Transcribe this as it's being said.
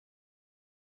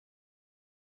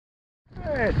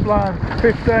It's blowing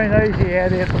 15 easy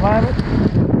out here at the moment,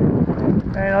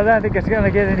 and I don't think it's going to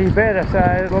get any better,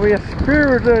 so it'll be a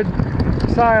spirited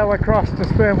sail across to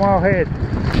Spermwell Head.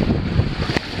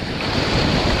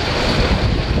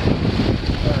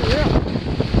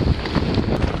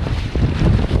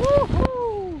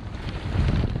 Woohoo!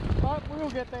 But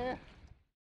we'll get there.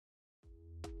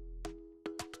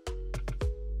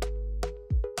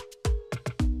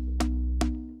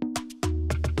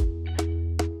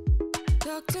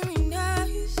 Talk to me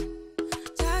nice,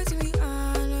 talk to me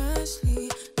honestly.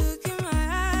 Look in my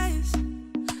eyes,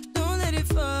 don't let it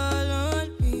fall on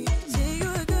me. Say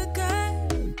you're a good guy,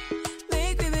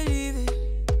 make me believe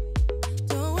it.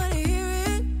 Don't wanna hear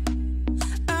it,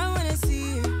 I wanna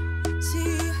see it.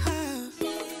 See how.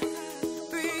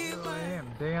 Here I am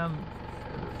down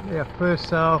our first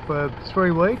sail for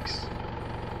 3 weeks,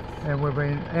 and we've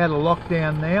been out of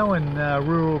lockdown now in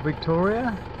rural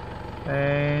Victoria.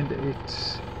 And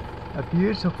it's a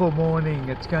beautiful morning.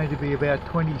 It's going to be about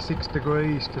 26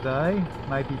 degrees today,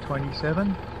 maybe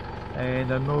 27,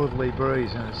 and a northerly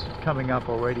breeze, and it's coming up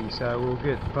already, so we'll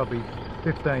get probably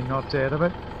 15 knots out of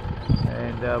it,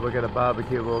 and we've got a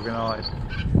barbecue organised.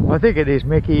 I think it is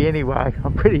Mickey anyway.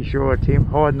 I'm pretty sure it's him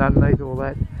hiding underneath all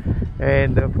that,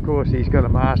 and of course he's got a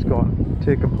mask on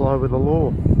to comply with the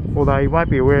law, although he won't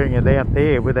be wearing it out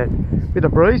there with that bit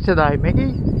of breeze today,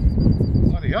 Mickey.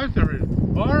 Bloody oath there is,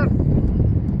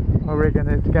 Byron. I reckon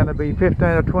it's going to be 15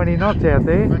 or 20 knots out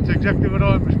there. That's exactly what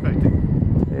I'm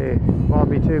expecting. Yeah, might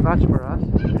be too much for us.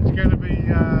 It's going to be,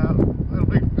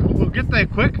 we'll get there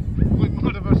quick. We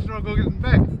might have a struggle getting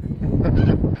back.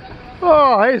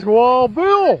 Oh, here's Wild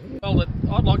Bill. Well,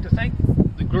 I'd like to thank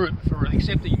the group for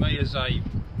accepting me as a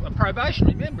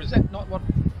probationary member. Is that not what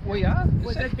we are?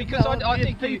 Is that because I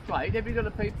think P plate. Have you got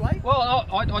a P plate? Well,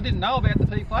 I didn't know about the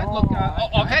P plate. Oh, look, okay.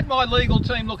 I've had my legal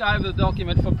team look over the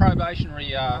document for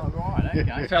probationary Right,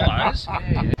 okay. fellows.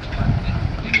 Yeah.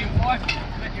 Think your wife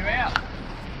let you out.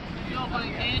 You're not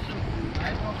being cancelled.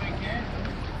 That's not being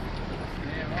cancelled.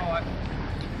 Yeah, right.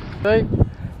 See,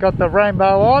 got the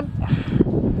rainbow on,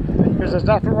 because there's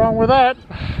nothing wrong with that.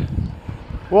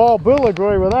 Wild Bill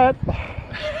agree with that.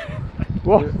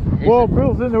 Wild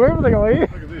Bill's into everything I hear.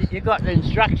 Look at this. You got the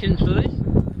instructions for this?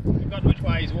 You've got which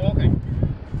way he's walking.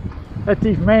 That's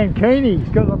his mankini, he's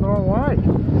got it on the wrong way.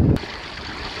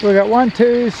 We've got 1,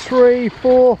 2, 3,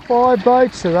 4, 5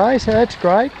 boats today, so that's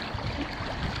great.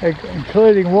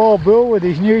 Including Wild Bill with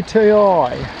his new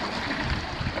TI.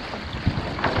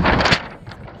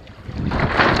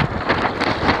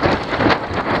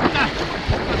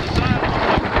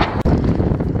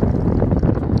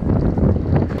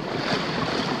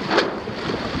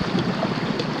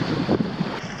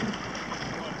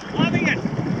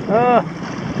 Oh,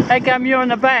 how come you're on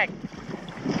the back?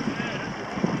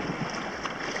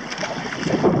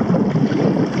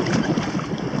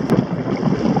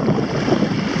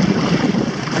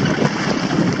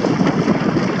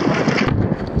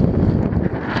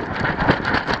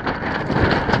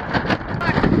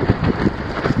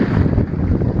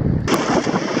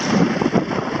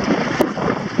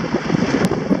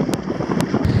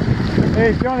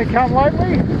 Hey, Johnny come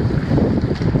lately?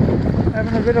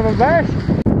 Having a bit of a bash?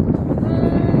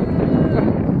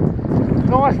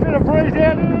 Nice bit of breeze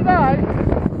out here today.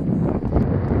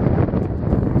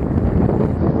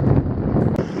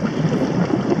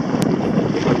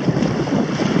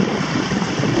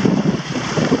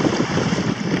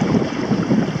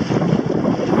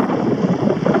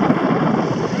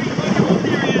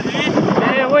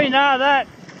 Yeah, we know that.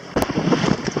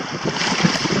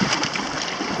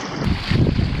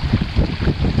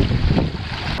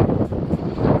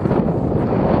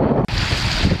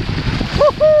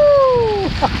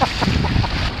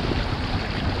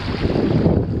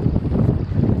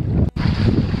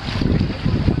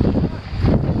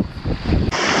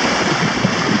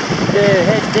 Yeah,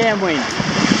 head downwind.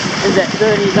 Is that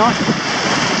 30 knots?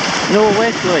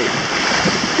 Northwesterly.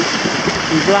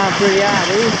 He's blowing pretty hard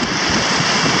here.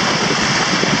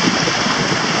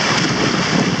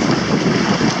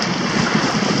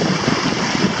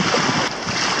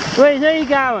 Where's he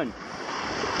going?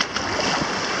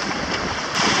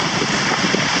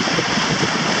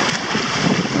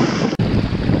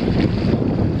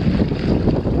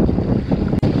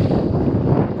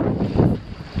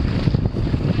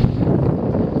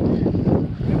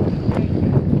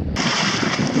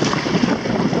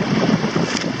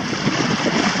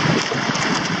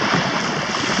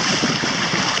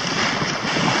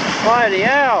 Bloody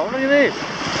hell, look at this.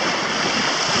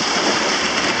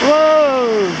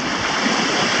 Whoa!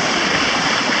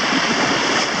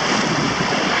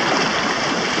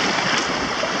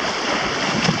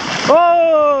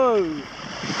 Oh!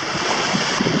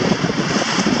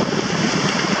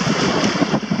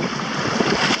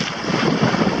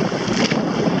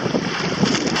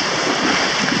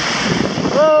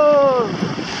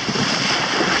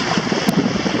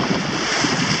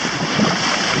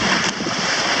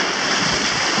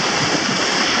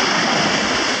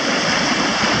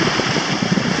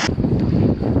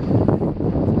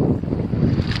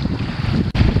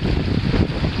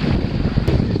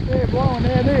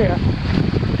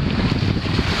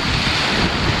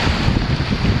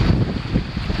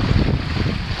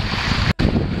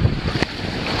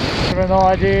 an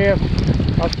idea.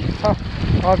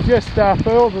 I've just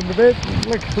furled it a bit.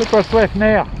 Look what's left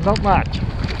now, not much.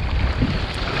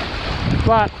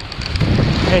 But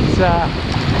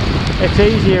it's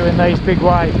easier in these big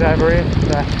waves over here.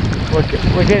 So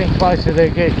we're getting closer to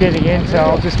getting in, so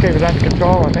I'll just keep it under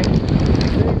control, I think. See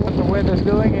what the weather's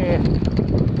doing here.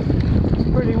 It's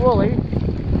pretty woolly.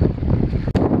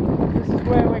 This is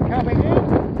where we're coming in.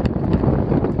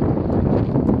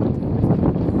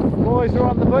 Boys are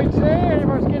on the beach there,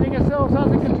 everyone's getting themselves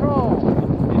under control.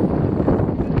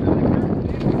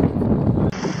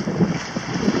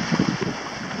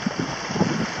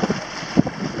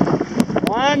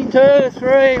 One, two,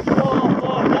 three, four,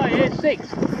 five, no, yeah,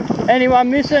 6. Anyone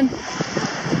missing?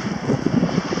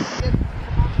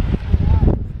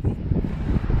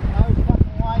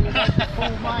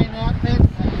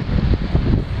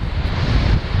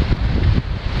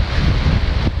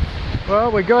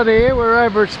 Well, we got here, we're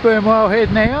over at Spermwell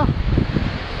Head now.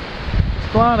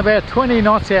 It's blowing about 20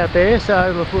 knots out there,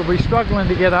 so we'll be struggling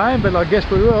to get home, but I guess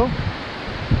we will.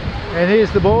 And here's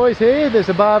the boys here, there's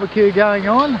a barbecue going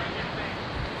on.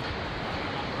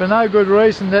 For no good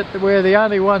reason that we're the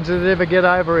only ones that ever get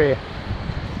over here.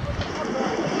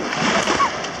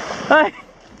 Hey,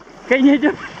 can you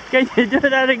do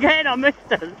that again? I missed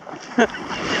it.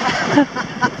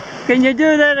 Can you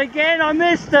do that again? I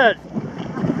missed it.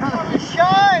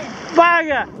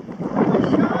 Bugger!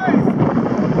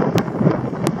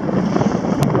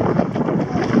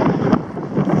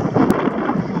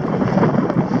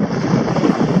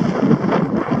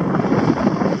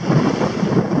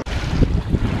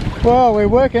 Well, we're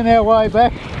working our way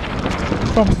back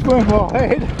from Spermwell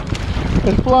Head.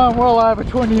 It's blowing well over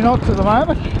 20 knots at the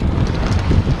moment,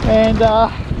 and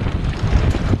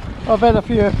I've had a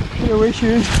few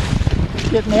issues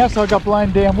getting out, so I got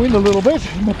blown downwind a little bit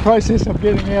in the process of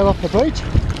getting out off the beach,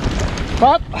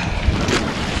 but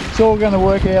it's all going to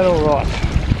work out all right.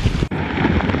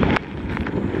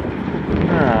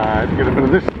 Alright, get a bit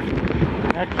of this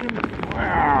action.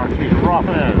 Wow, she's rough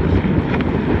as.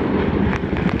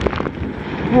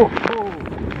 Whoa, whoa.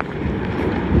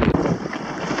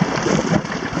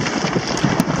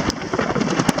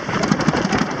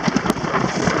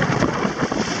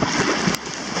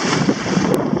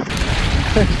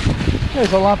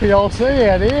 There's a lumpy old sea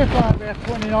out here, blowing about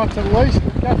 20 knots at least,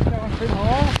 the gusts going pretty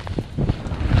high.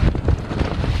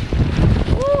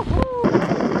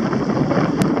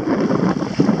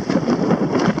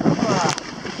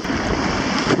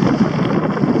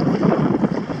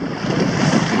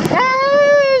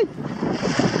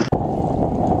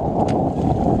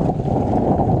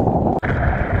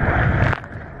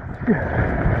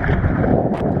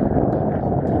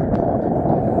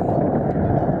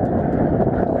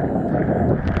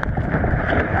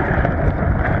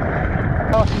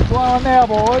 She's blowing now,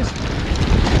 boys.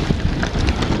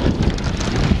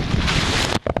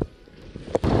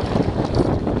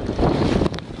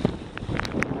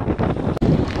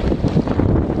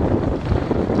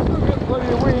 We've got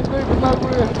plenty of wind, even though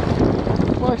we're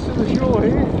close to the shore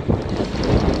here.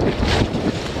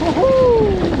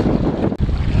 Woohoo!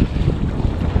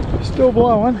 Still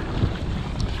blowing.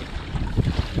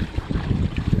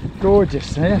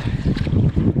 Gorgeous, eh?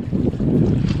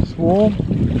 It's warm.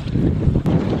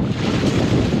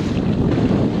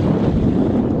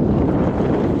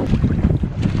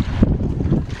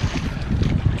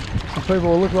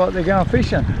 People will look like they're going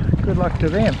fishing. Good luck to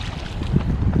them.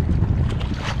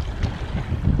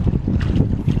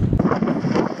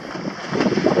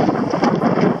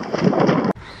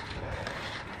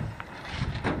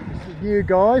 This is new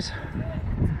guys,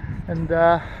 and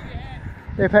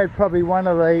they've had probably one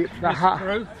of the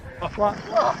what?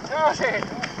 Oh,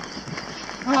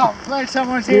 I'm glad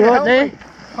someone's here to help me.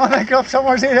 Oh, thank God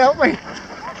someone's here to help me.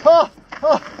 Oh,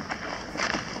 oh.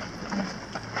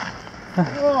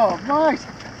 Oh, mate,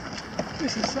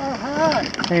 this is so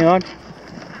hard. Hang on.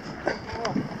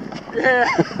 Oh, yeah.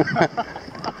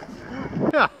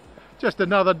 Yeah, just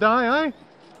another day, eh?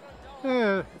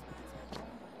 Yeah.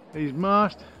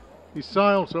 His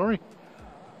sail, sorry,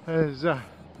 has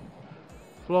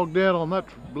flogged out on that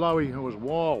blowy. It was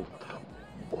wild.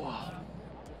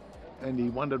 And he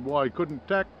wondered why he couldn't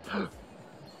tack.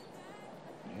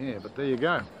 Yeah, but there you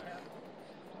go.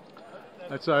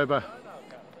 That's over.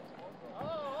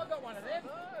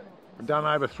 Done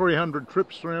over 300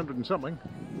 trips, 300 and something,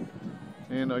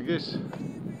 and I guess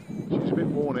she's a bit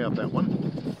worn out, that one.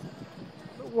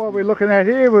 What we're looking at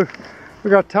here, we've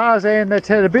got Tarzan that's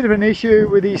had a bit of an issue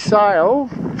with his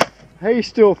sail. He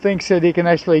still thinks that he can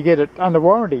actually get it under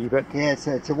warranty, but yeah,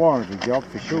 it's a warranty job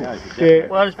for sure. yeah.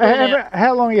 Well,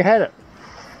 How long you had it?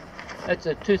 It's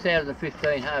a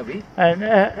 2015 Hobie.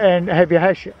 And have you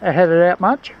had it out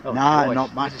much? Oh, No, twice.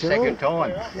 not much It's the second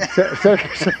time.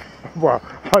 So, well,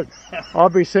 I'll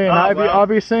be seeing Hobie. well. I'll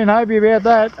be seeing Hobie about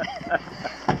that.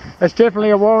 It's definitely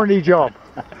a warranty job.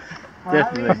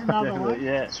 Definitely,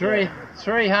 yeah.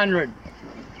 300.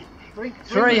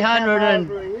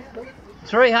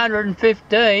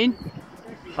 315.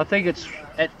 I think it's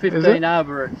at 15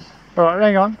 over it. All right,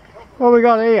 hang on. What we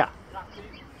got here?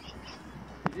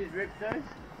 Is this ripped too?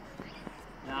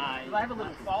 No. Do they have a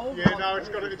little fold? Yeah, no, it's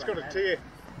got a tear.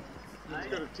 It's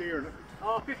got a tear in it.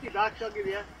 Oh, $50 I'll give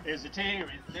you. There's a tear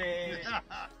in there.